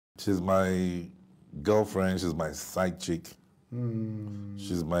She's my girlfriend. She's my side chick.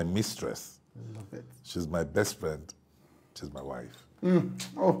 She's my mistress. I love it. She's my best friend. She's my wife.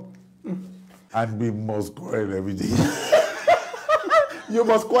 Oh. And we must quarrel every day. You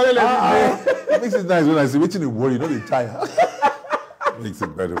must quarrel every day. It makes it nice when I say, waiting in worry, you know they tire. Makes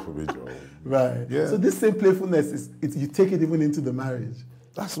it better for me, Joe. Right. Yeah. So this same playfulness, you take it even into the marriage.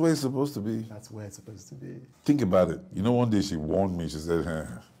 That's where it's supposed to be. That's where it's supposed to be. Think about it. You know, one day she warned me. She said,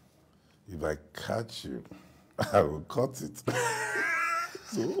 if I catch you, I will cut it.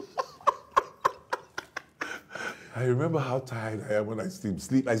 So I remember how tired I am when I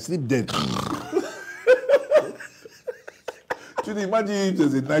sleep. I sleep dead. Can you imagine if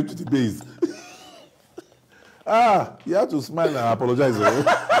there's a knife to the base? You have to smile and apologize.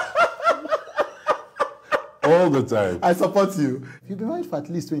 All the time. I support you. You've been married for at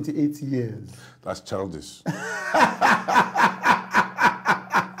least 28 years. That's childish.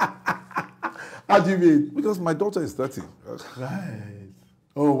 How do you mean? Because my daughter is 30. Right.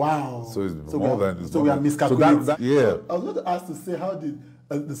 Oh, wow. So it's more than... So we are miscalculating. So yeah. I was going to ask to say, how did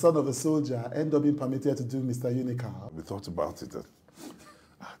the son of a soldier end up being permitted to do Mr. Unicar? We thought about it.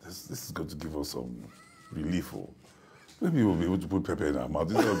 This is going to give us some relief. Maybe we'll be able to put pepper in our mouth.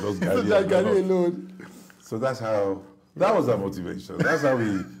 This is just Gary alone. So that was our motivation. That's how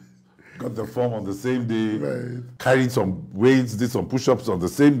we got the form on the same day, right. Carried some weights, did some push-ups on the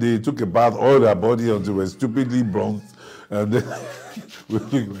same day, took a bath, oiled our body until we were stupidly bronzed, and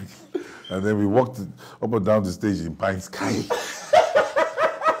then we walked up and down the stage in Pine Sky.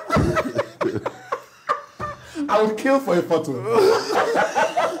 I would kill for a photo.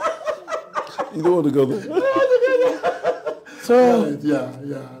 You don't want to go there. So, yeah.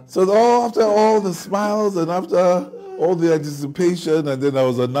 So after all the smiles and after all the anticipation, and then I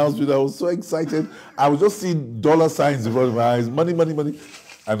was announced, I was so excited. I was just seeing dollar signs in front of my eyes, money.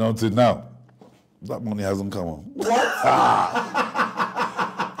 And until now, that money hasn't come on. What?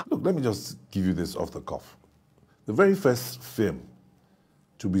 Look, let me just give you this off the cuff. The very first film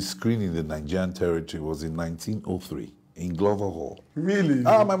to be screened in the Nigerian territory was in 1903 in Glover Hall. Really?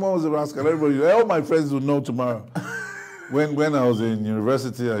 My mom was a rascal. Everybody, all my friends will know tomorrow. When I was in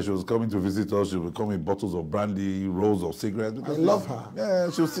university and she was coming to visit us, she would come with bottles of brandy, rolls of cigarettes. I love her.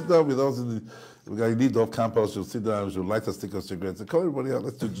 Yeah, she would sit down with us in the lead off campus. She would sit down, she would light a stick of cigarettes, and call everybody out,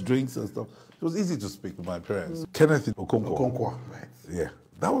 let's do drinks and stuff. It was easy to speak with my parents. Kenneth Okonkwo, right. Yeah,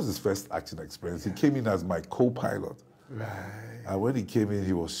 that was his first acting experience. He came in as my co-pilot. Right. And when he came in,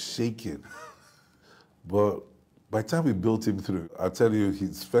 he was shaking. But by the time we built him through, I'll tell you,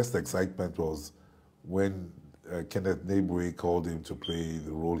 his first excitement was when Kenneth Nebwe called him to play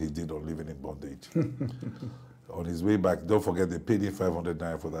the role he did on Living in Bondage. On his way back, don't forget they paid him 500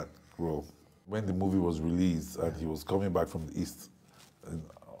 naira for that role. When the movie was released and he was coming back from the East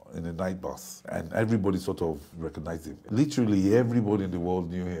in a night bus, and everybody sort of recognized him. Literally everybody in the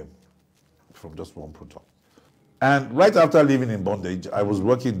world knew him from just one product. And right after Living in Bondage, I was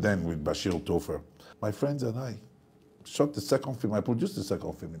working then with Bashir Topher. My friends and I shot the second film. I produced the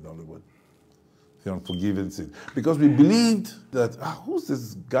second film in Hollywood. The Unforgiven Sin. Because we believed that, who's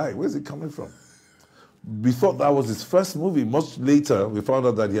this guy? Where's he coming from? We thought that was his first movie. Much later, we found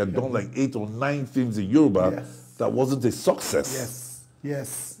out that he had done like 8 or 9 films in Yoruba that wasn't a success.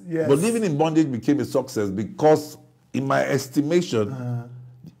 Yes. But Living in Bondage became a success because, in my estimation,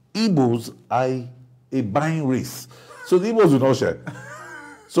 Igbos are a buying race. So the Igbos will not share.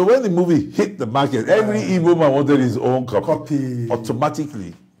 So when the movie hit the market, every Igbo man wanted his own copy.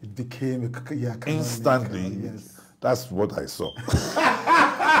 Automatically. It became instantly. Yes. That's what I saw.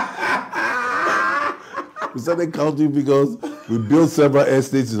 We started counting because we built several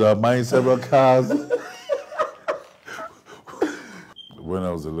estates in our mind, several cars. When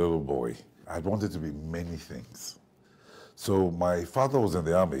I was a little boy, I wanted to be many things. So my father was in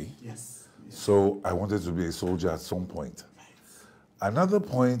the army. Yes. So I wanted to be a soldier at some point. Another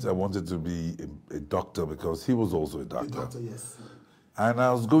point, I wanted to be a doctor because he was also a doctor. A doctor, yes. And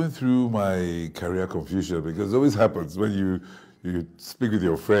I was going through my career confusion because it always happens when you speak with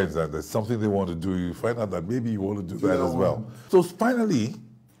your friends and there's something they want to do, you find out that maybe you want to do that as well. So finally,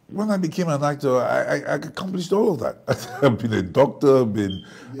 when I became an actor, I accomplished all of that. I've been a doctor, I've been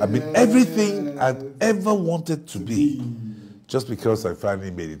everything I've ever wanted to be. Just because I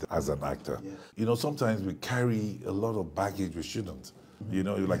finally made it as an actor. Yeah. You know, sometimes we carry a lot of baggage we shouldn't. You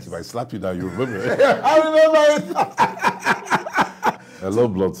know, like if I slap you down, you remember it. I remember it. I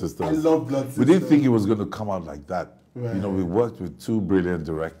love Blood Sisters. I love Blood Sisters. We didn't think it was going to come out like that. Right. You know, we worked with 2 brilliant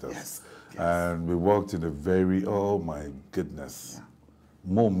directors. Yes. And we worked in a very, oh my goodness.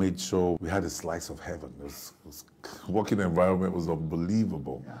 Mo made sure we had a slice of heaven. Working environment was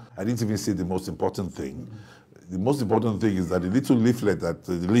unbelievable. Yeah. I didn't even say the most important thing. The most important thing is that the little leaflet that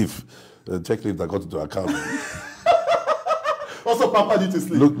checklist that got into account. Also, Papa need to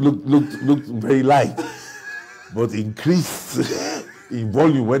sleep. Looked very light, but increased in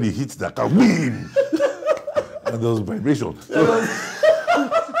volume when he hits the account. Boom! And there was vibration.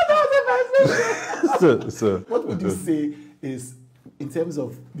 So, what would you say is, in terms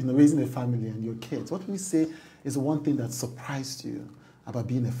of raising a family and your kids, what would you say is the one thing that surprised you about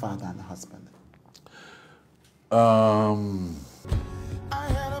being a father and a husband?